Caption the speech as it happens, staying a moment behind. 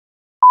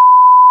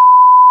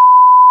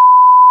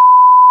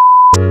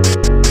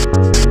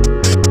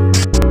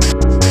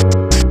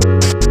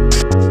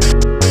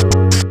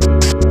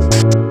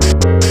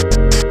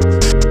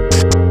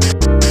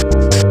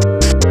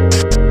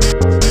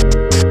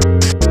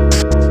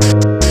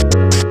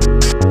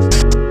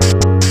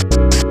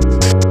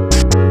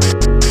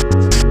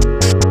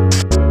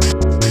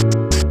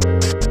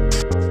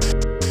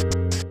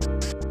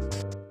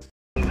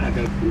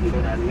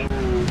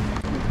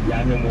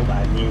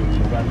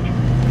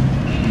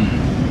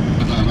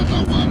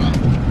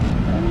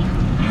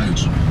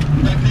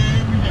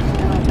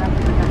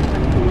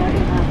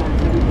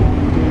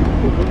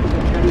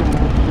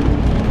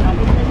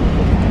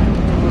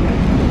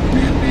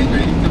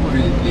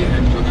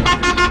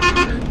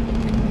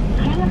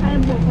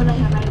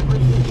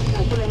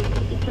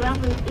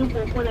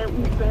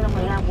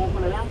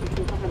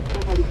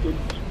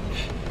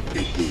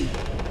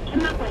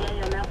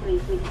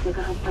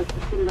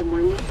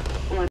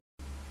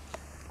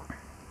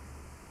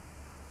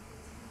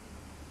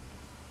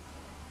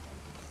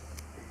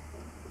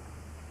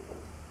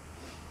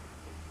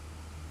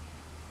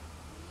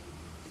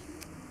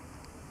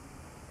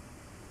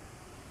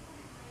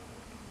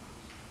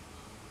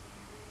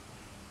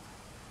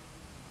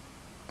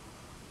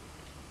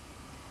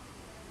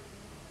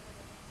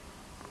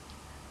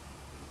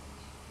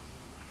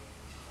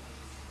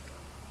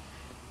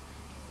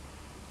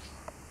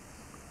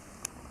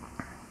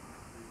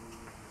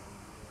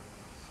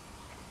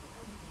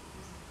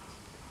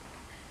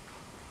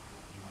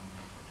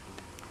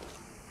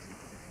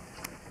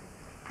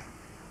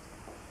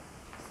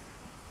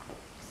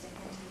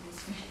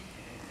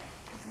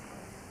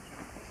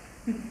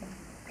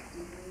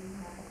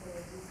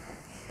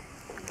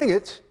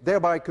it,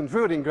 thereby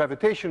converting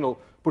gravitational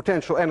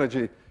potential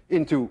energy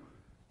into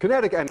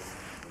kinetic energy.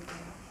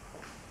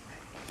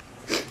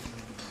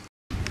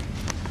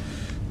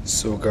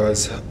 So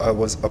guys, I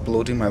was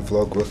uploading my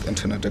vlog with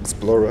Internet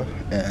Explorer,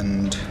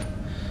 and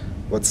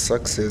what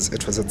sucks is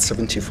it was at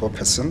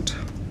 74%.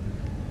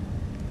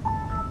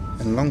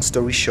 And long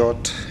story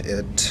short,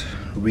 it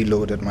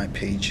reloaded my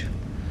page.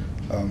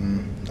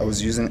 I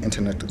was using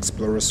Internet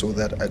Explorer so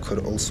that I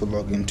could also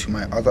log into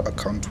my other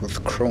account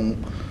with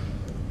Chrome,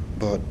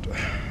 but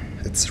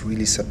it's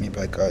really set me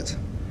back, guys.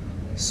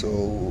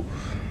 So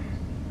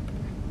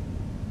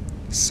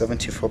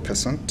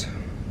 74%.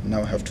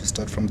 Now I have to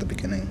start from the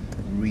beginning.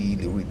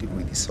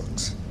 Really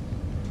sucks.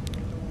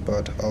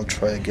 But I'll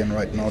try again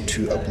right now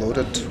to upload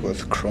it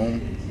with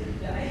Chrome,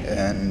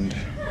 and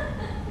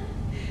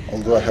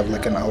although I have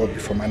like an hour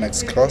before my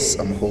next class,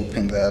 I'm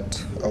hoping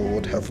that I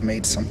would have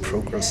made some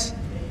progress.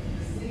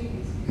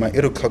 My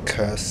 8 o'clock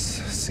class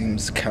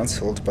seems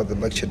cancelled, but the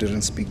lecturer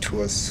didn't speak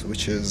to us,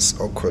 which is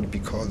awkward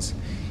because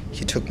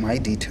he took my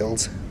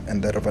details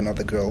and that of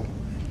another girl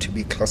to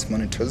be class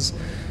monitors,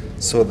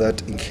 so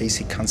that in case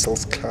he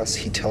cancels class,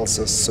 he tells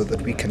us so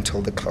that we can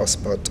tell the class,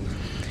 but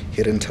he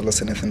didn't tell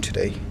us anything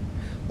today.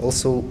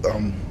 Also,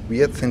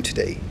 weird thing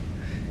today,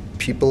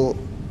 people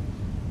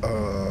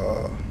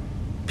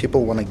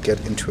want to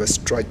get into a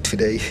strike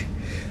today.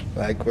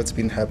 Like, what's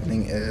been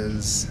happening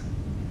is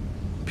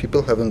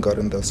people haven't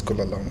gotten their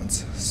school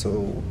allowance,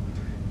 so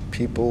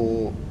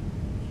people,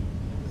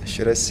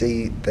 should I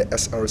say the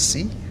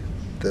SRC,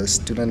 the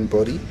student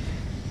body,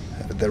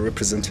 the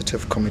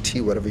representative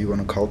committee, whatever you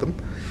want to call them,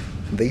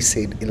 they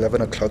said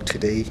 11 o'clock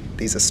today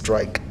there's a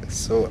strike.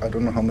 So I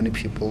don't know how many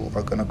people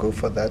are gonna go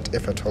for that,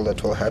 if at all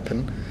that will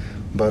happen,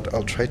 but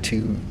I'll try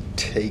to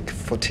take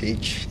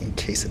footage in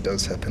case it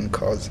does happen,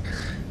 cause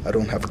I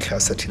don't have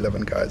class at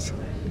 11, guys.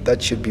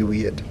 That should be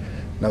weird.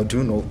 Now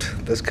do note,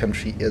 this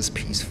country is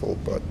peaceful,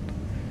 but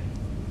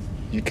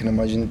you can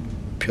imagine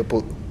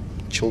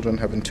children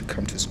having to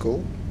come to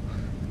school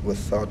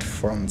without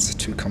funds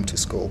to come to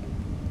school.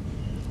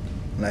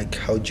 Like,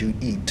 how do you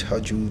eat? How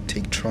do you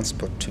take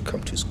transport to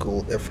come to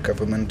school if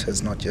government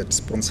has not yet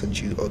sponsored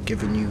you or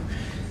given you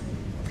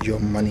your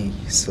money?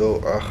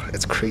 So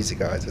it's crazy,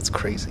 guys, it's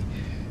crazy.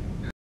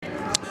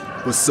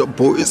 What's up,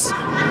 boys?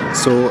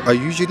 So I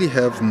usually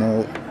have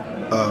more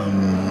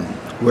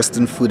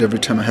Western food every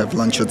time I have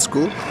lunch at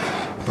school,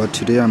 but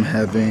today I'm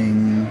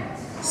having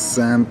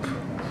samp,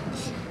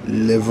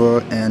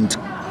 liver and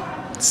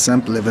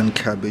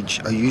cabbage.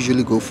 I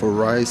usually go for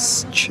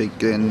rice,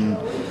 chicken,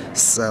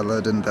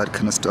 salad and that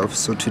kind of stuff,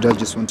 so today I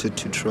just wanted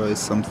to try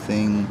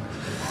something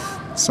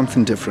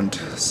different,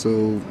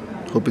 so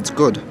hope it's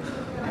good.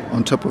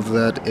 On top of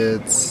that,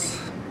 it's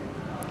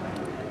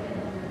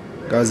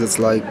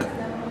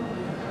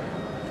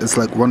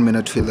like 1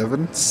 minute to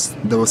 11.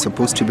 There was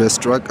supposed to be a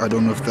strike. I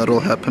don't know if that'll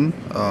happen,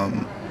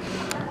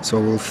 so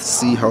we'll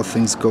see how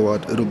things go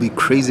out. It'll be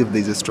crazy if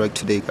there's a strike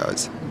today,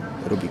 guys.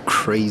 It'll be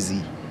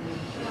crazy.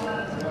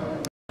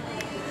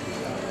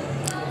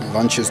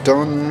 Lunch is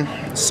done,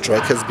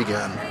 strike has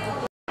begun.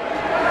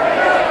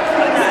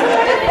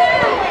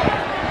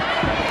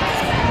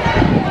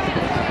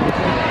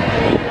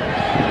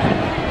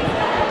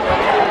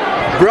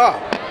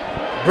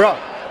 Bruh,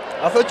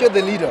 I thought you're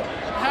the leader.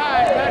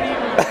 Hi, not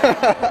even.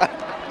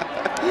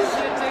 You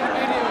should take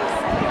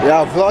videos.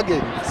 Yeah,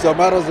 vlogging, so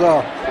might as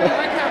well.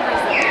 What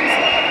camera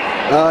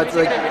is it? It's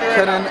a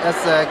Canon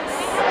SX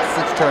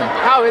 610.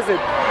 How is it?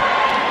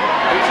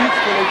 It shoots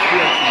full HD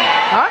actually.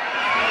 Huh?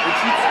 It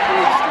shoots full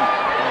HD.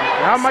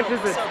 How much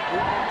is it?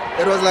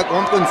 It was like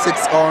 1.6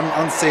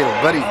 on sale,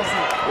 buddy.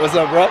 What's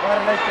up, bro? I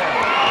like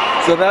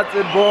that. So that's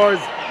it, boys.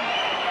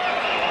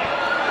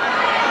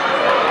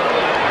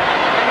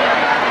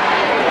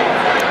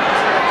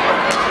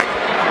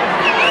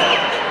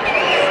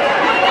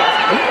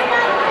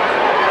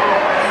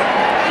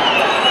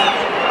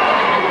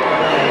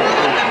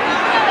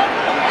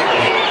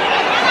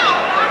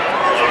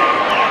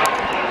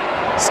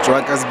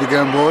 Strike has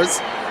begun,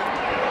 boys.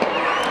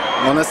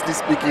 Honestly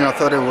speaking, I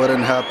thought it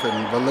wouldn't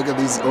happen, but look at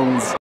these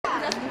owns.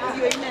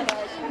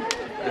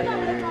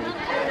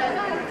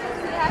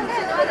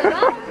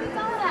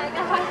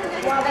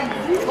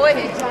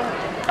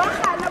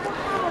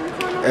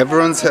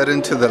 Everyone's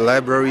heading to the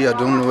library. I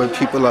don't know where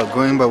people are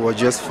going, but we're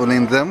just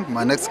following them.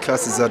 My next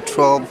class is at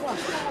 12.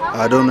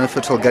 I don't know if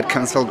it will get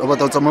cancelled. Oh,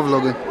 but I'm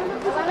vlogging.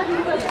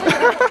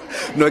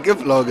 No, I can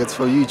vlog. It's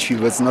for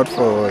YouTube. It's not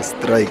for a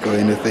strike or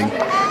anything.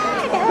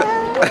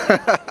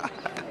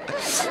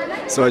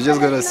 So I just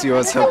gotta see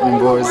what's happening,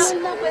 boys.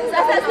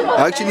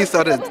 I actually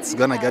thought it's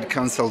gonna get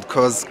cancelled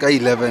because Sky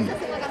 11,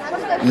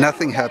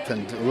 nothing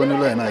happened.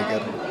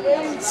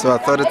 So I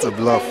thought it's a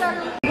bluff.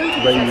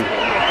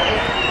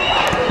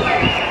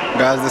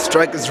 Guys, the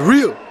strike is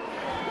real.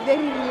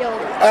 Very real.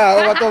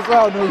 What the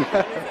fuck?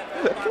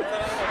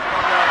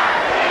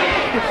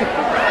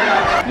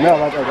 No,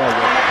 what the fuck?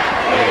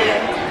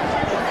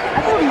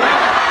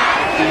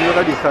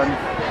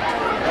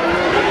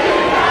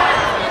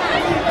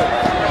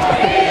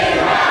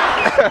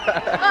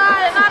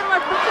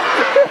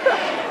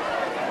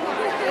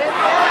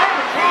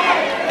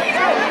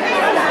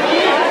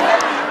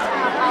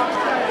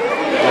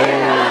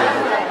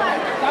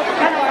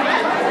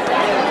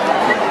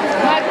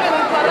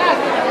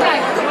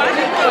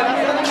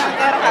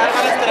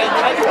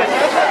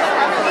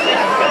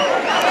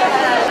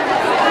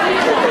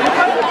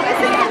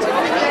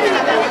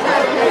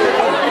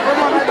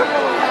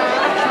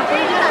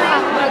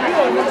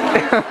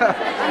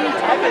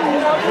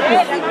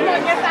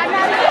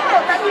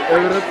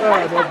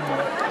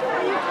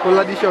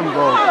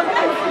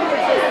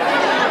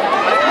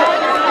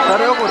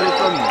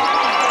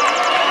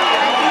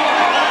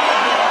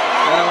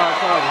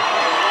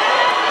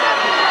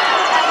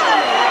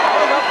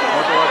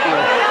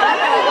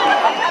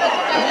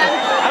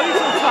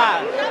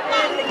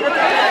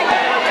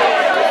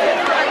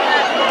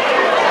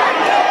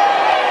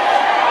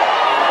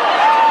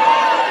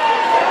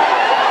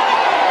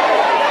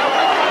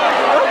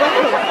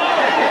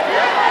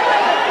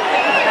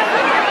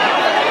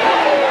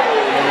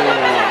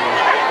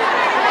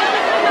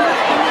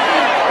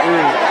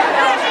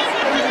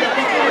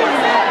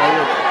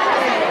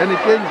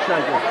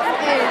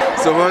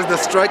 So once the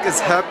strike is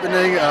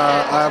happening,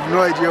 I have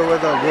no idea where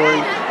they're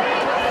going.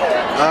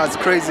 It's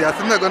crazy. I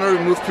think they're going to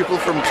remove people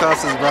from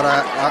classes, but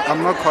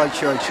I'm not quite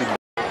sure actually.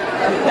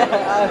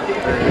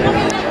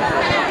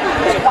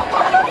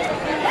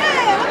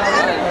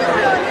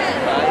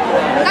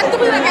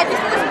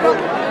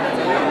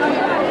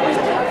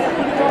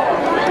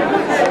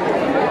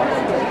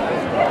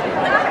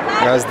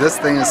 Guys, this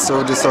thing is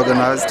so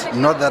disorganized.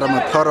 Not that I'm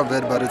a part of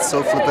it, but it's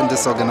so flippin'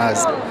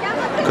 disorganized.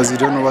 Because you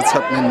don't know what's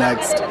happening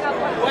next.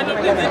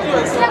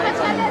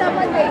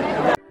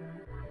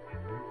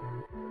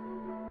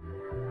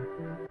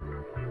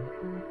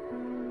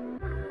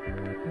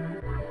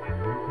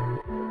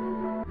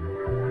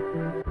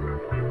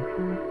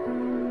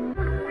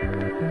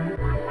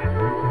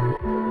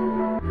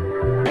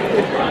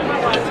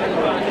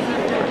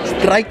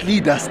 Strike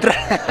leader,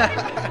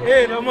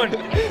 Hey, Ramon,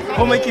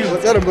 how make you?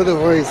 What's that about the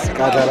voice?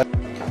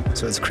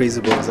 So it's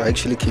crazy, boys. I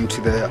actually came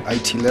to the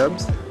IT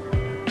labs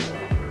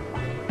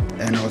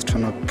and I was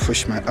trying to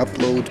push my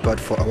upload, but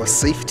for our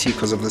safety,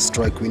 because of the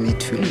strike, we need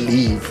to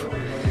leave.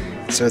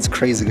 So it's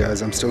crazy,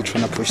 guys. I'm still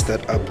trying to push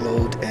that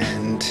upload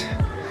and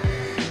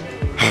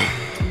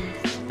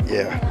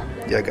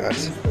yeah,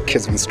 guys.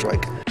 Kids on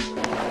strike.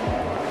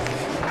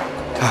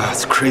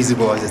 It's crazy,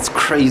 boys. It's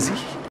crazy.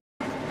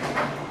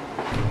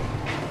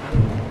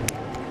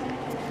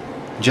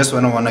 Just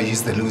when I want to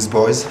use the loose,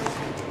 boys.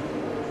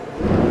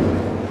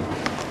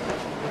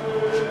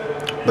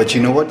 But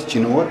you know what?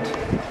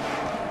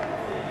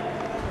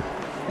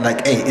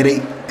 Like, hey, it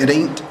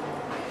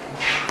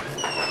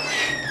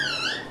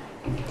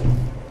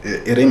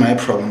ain't my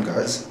problem,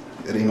 guys.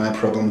 It ain't my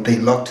problem. They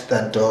locked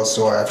that door,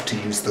 so I have to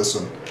use this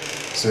one.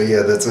 So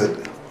yeah, that's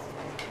it.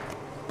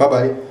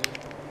 Bye-bye.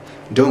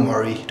 Don't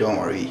worry.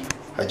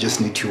 I just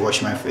need to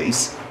wash my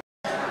face.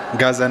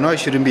 Guys, I know I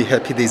shouldn't be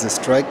happy there's a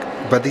strike,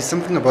 but there's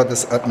something about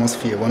this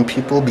atmosphere. When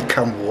people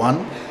become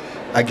one,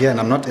 again,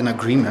 I'm not in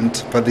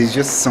agreement, but there's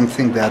just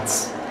something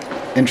that's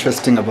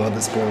interesting about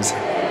this, boys.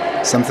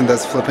 Something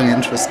that's flipping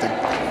interesting.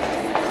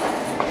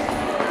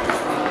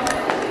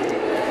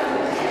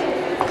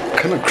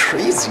 Kind of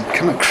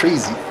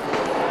crazy.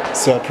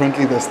 So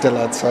apparently they're still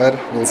outside.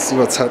 We'll see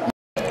what's happening.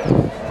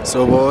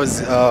 So boys,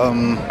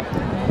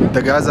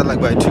 the guys are like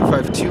by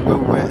 252 where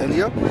we were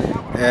earlier,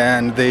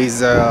 and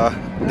there's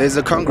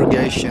a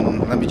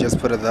congregation. Let me just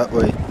put it that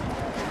way.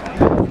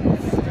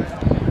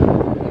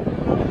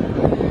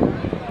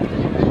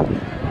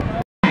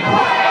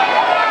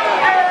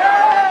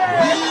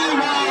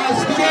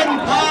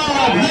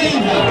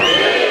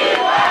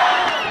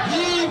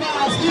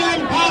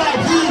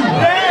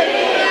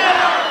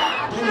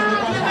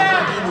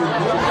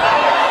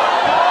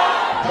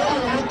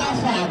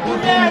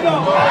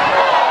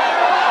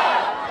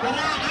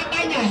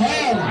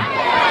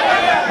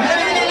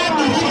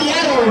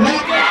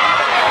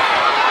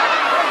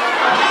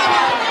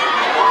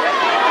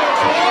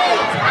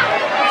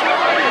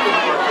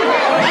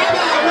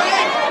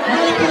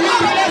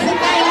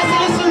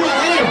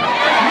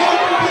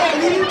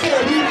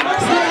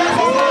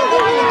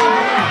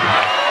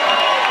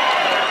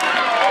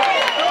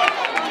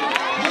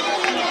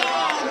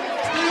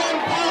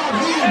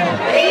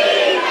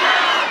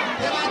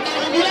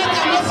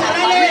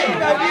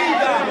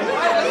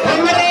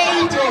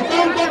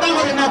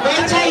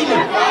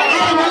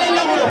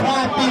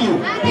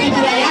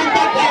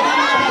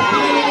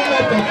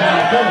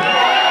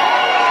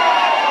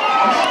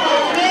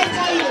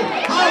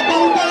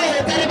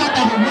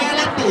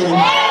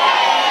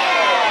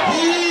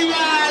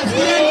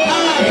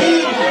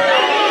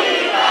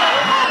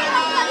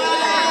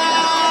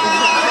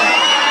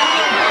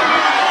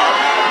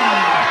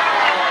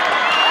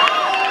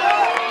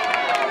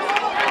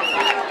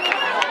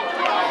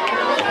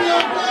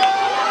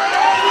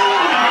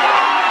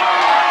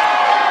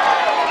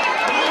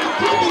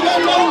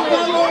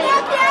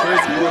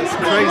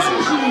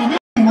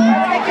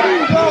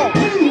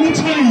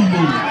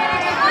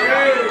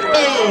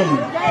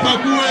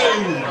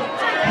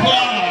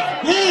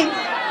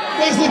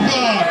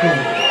 nako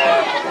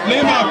le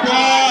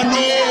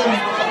makwano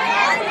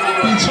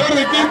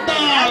itshwere ke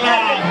tala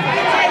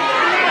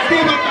ke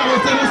batla go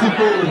tsena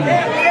sekolo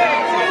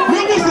le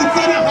go se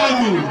tsena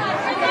gane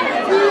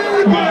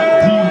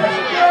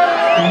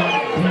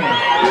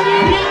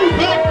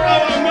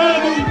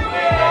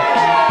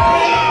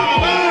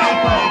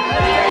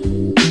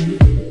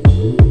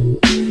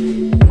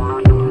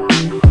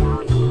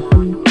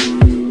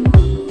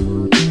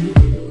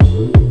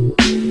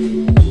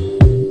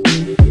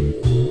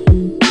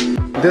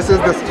This is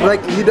the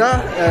strike leader.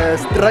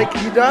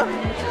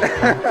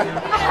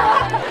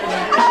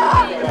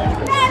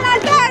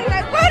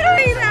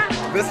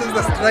 This is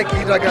the strike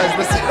leader, guys.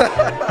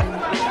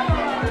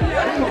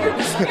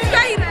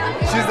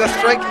 She's the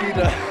strike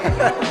leader.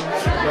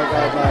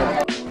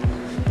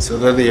 So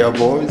there they are,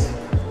 boys.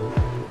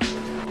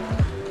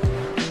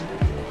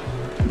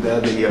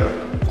 There they are.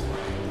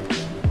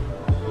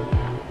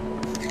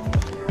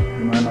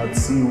 You might not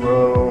see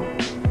well.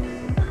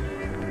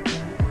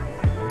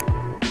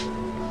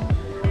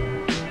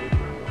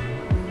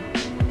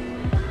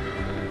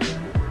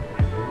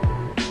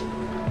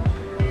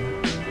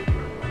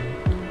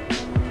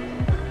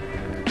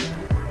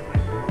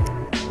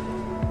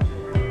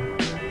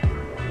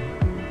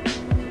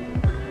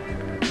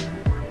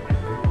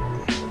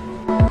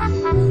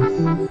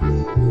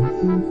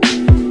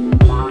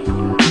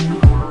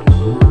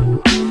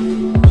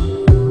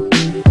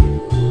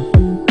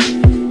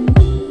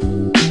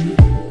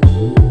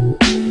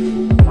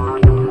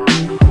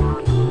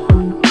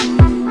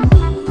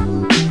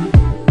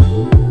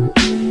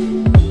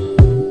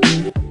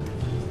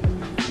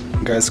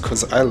 Guys,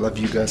 because I love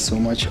you guys so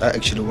much, I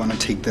actually want to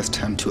take this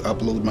time to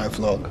upload my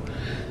vlog,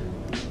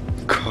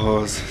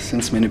 because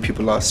since many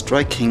people are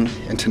striking,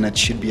 internet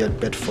should be at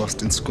bed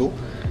first in school.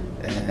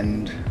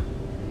 And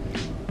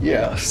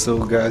yeah,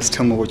 so guys,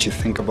 tell me what you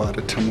think about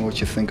it.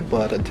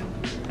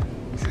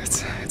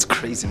 It's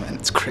crazy, man.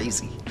 It's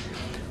crazy.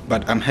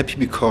 But I'm happy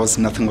because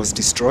nothing was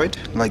destroyed.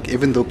 Like,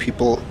 even though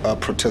people are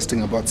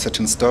protesting about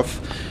certain stuff,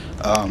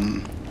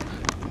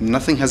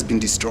 nothing has been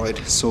destroyed.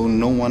 So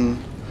no one,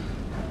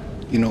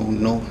 you know,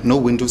 no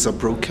windows are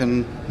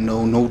broken,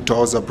 no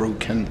doors are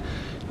broken,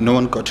 no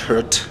one got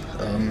hurt.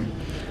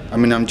 I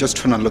mean, I'm just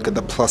trying to look at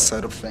the plus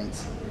side of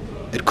things.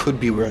 It could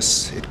be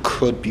worse,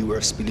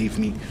 believe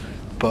me,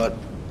 but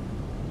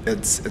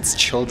it's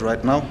chilled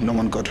right now. No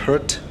one got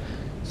hurt,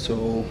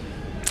 so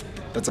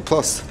that's a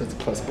plus,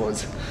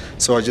 boys.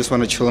 So I just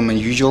want to chill in my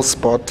usual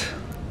spot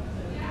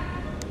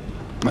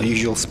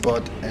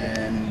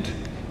and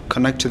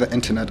connect to the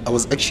internet. I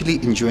was actually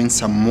enjoying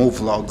some Mo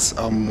vlogs.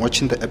 I'm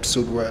watching the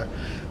episode where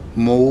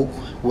Mo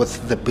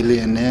with the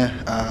billionaire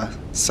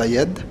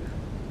Saig,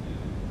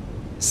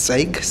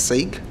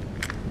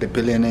 the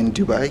billionaire in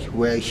Dubai,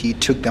 where he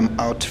took them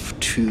out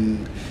to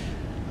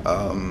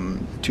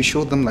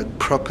show them like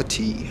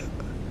property,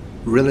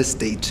 real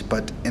estate,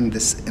 but in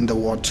the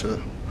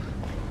water.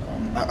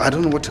 I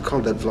don't know what to call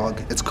that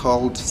vlog.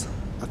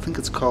 I think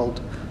it's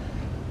called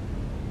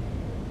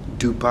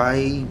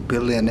Dubai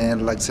Billionaire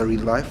Luxury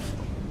Life,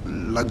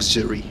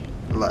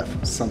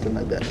 something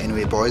like that.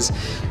 Anyway, boys,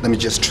 let me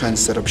just try and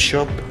set up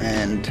shop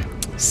and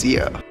see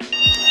ya.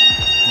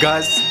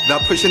 Guys, they're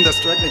pushing the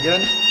strike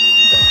again.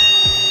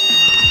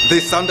 They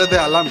sounded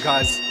the alarm,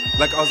 guys.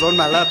 Like, I was on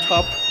my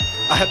laptop.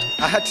 I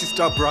had to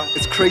stop, bro.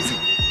 It's crazy,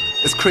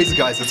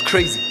 guys. It's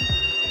crazy.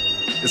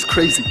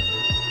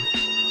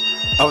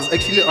 I was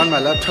actually on my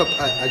laptop.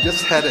 I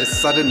just had a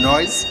sudden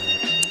noise.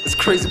 It's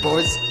crazy,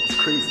 boys. It's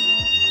crazy.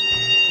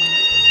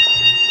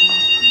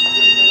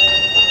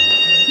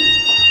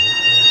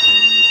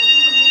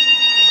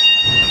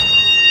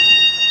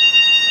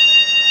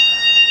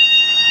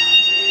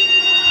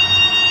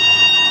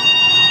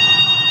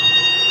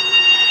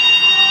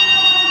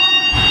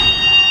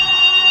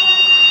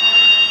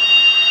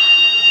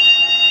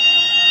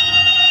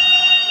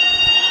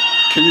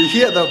 Can you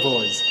hear that,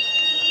 boys?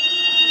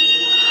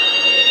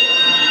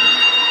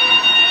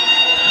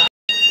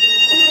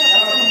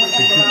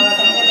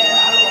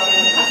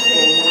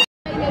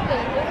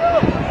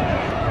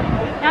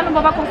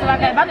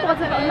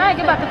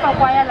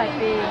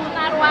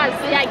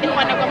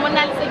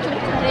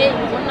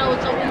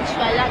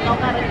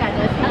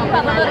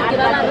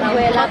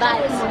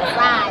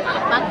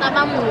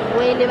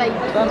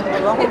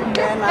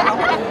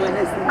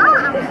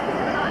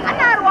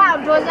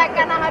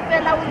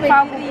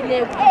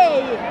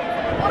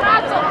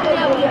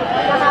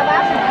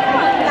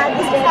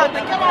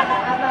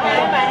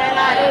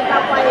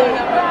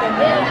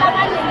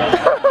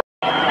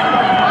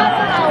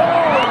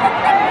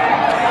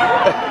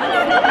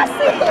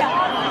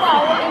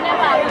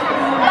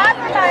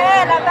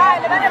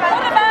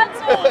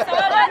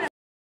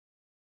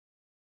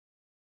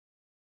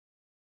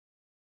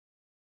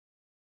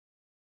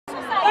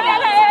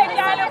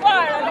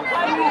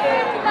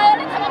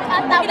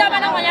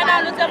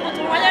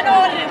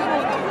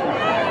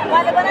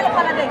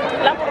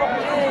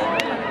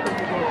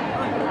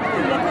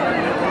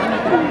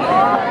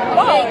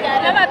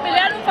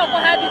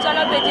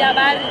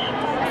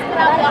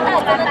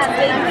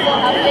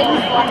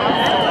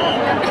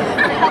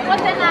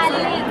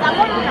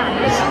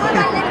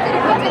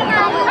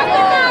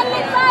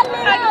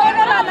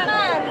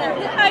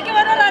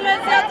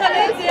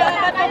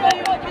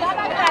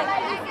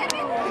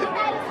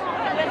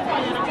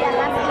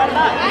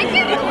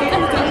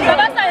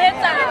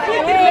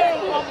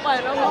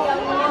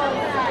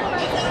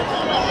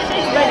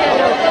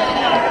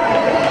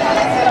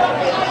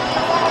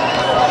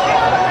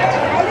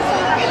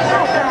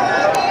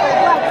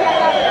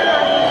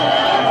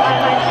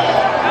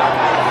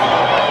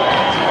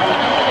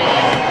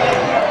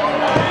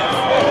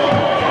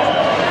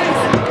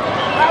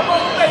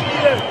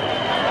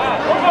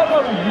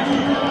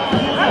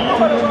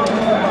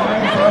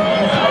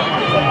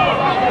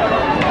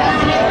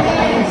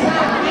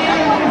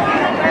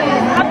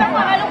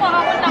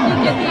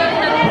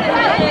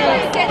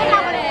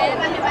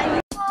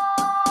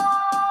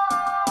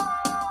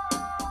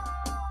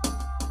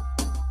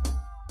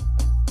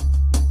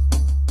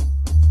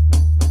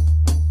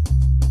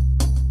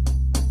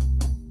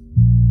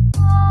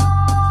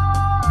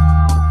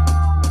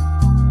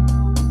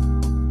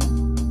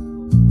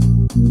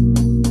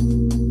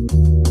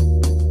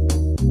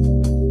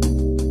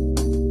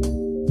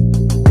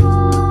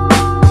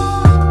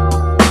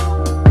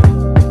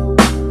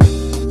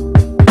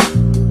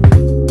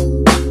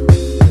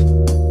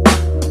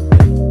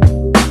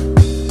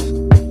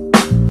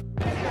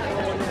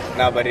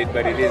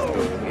 But it is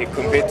good. It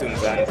compared to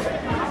Mzanzi.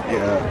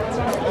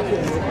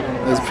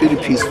 Yeah. It's pretty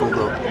peaceful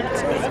though.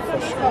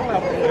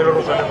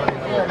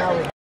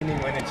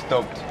 When it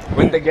stopped.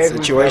 When the guy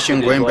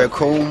Situation going back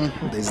home,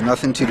 there's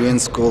nothing to do in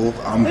school.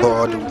 I'm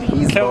bored,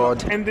 he's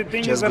bored. And the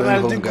thing Just is going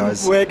that home,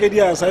 guys. work, the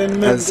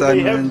assignments, they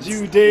have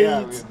due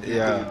dates.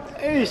 Yeah.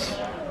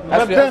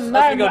 But then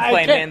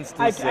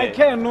I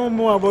care no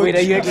more about. Wait,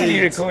 are you due actually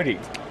dates. recording?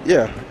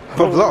 Yeah.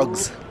 For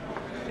vlogs.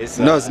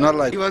 No, it's not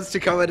like he wants to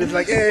come and it's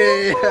like,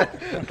 hey.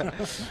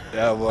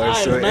 Yeah, boy.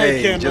 So,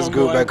 hey, just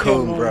go back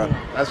home, bro.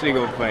 That's where we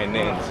go find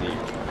Nancy.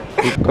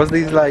 Because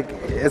there's like,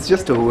 it's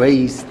just a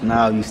waste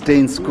now. You stay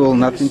in school,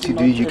 nothing to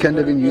do. You can't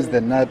even use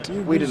the net.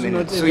 Wait a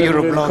minute. So you're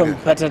a blogger?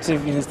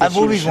 Competitive institution. I've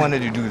always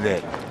wanted to do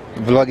that.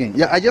 Vlogging.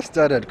 Yeah, I just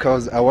started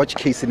because I watched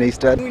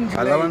Makgato-Senai.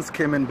 Allowance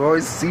came in,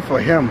 boys. See, for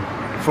him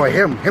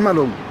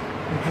alone.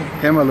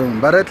 Him alone.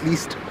 But at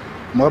least,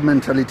 mob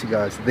mentality,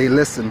 guys. They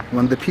listen.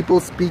 When the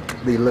people speak,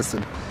 they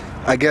listen.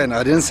 Again,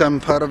 I didn't say I'm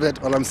part of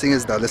it. All I'm saying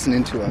is they're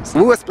listening to us.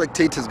 We were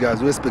spectators, guys.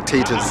 We were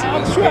spectators.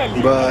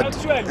 But,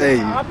 hey.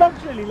 I'm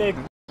actually like.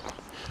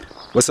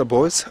 What's up,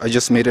 boys? I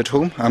just made it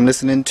home. I'm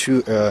listening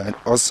to an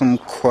awesome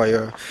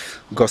choir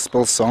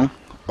gospel song.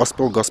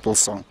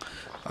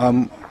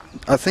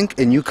 I think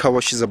a new car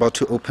wash is about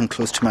to open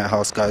close to my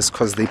house, guys,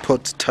 because they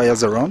put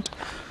tires around.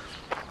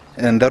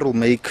 And that'll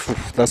make,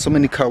 there's so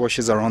many car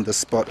washes around the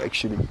spot,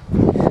 actually.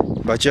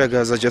 But yeah,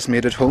 guys, I just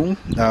made it home.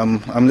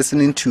 I'm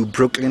listening to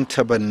Brooklyn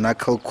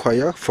Tabernacle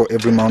Choir, For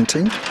Every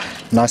Mountain.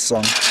 Nice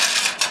song.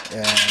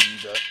 And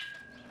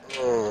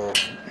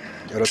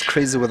it was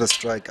crazy with the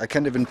strike. I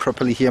can't even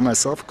properly hear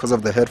myself because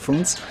of the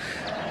headphones.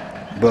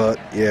 But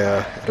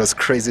yeah, it was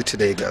crazy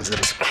today, guys. It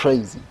was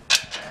crazy.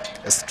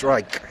 A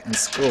strike in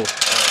school.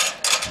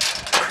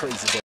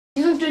 Crazy.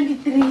 June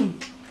 23.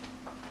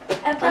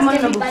 I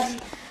passed everybody.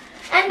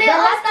 And they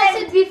all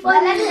started before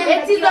that.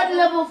 It is on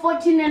level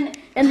 14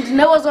 and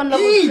Noah was on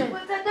level 10.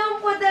 But I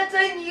don't put that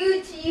on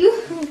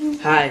YouTube.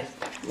 Hi.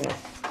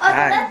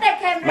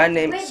 Hi. My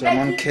name So I'm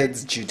on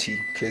kids duty,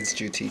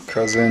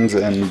 cousins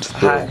and...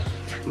 Hi.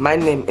 My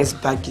name is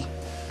Baggy.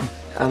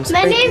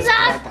 My name is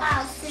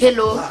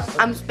Hello,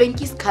 I'm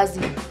Spanky's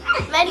cousin.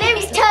 My name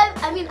is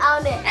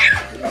Aune.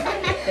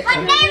 My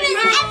name is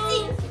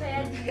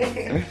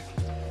Essie.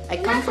 I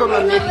come from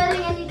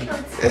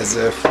America. As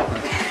if...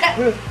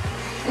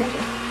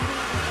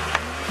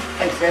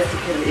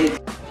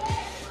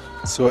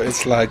 So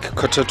it's like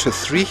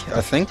 2:45,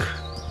 I think,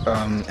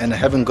 and I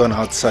haven't gone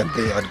outside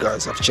the yard,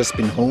 guys. I've just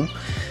been home,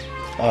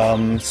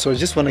 so I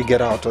just want to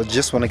get out. I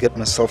just want to get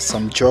myself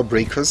some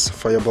jawbreakers,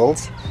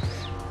 fireballs,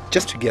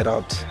 just to get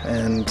out.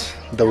 And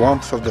the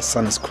warmth of the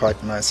sun is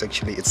quite nice,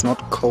 actually. It's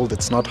not cold,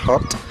 it's not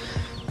hot,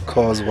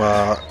 because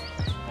we're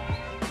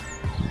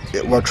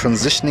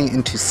transitioning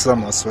into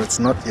summer, so it's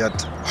not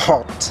yet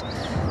hot,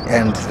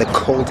 and the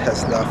cold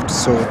has left.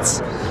 So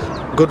it's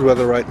good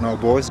weather right now,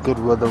 boys. Good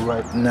weather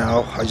right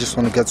now. I just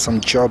want to get some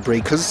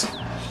jawbreakers.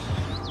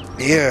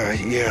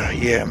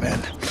 Yeah,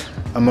 man.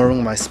 I'm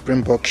wearing my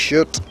Springbok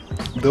shirt.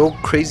 The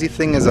crazy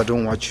thing is I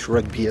don't watch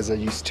rugby as I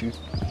used to.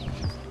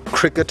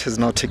 Cricket has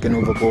now taken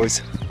over,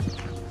 boys.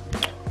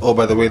 Oh,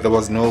 by the way, there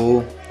was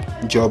no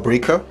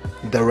jawbreaker,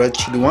 the red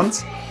chili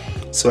ones.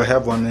 So I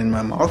have one in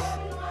my mouth.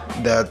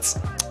 That's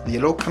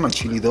yellow, kind of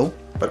chili though,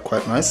 but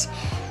quite nice.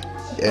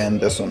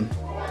 And this one,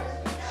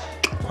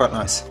 quite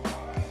nice.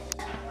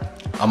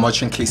 I'm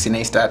watching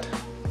Makgato-Senai.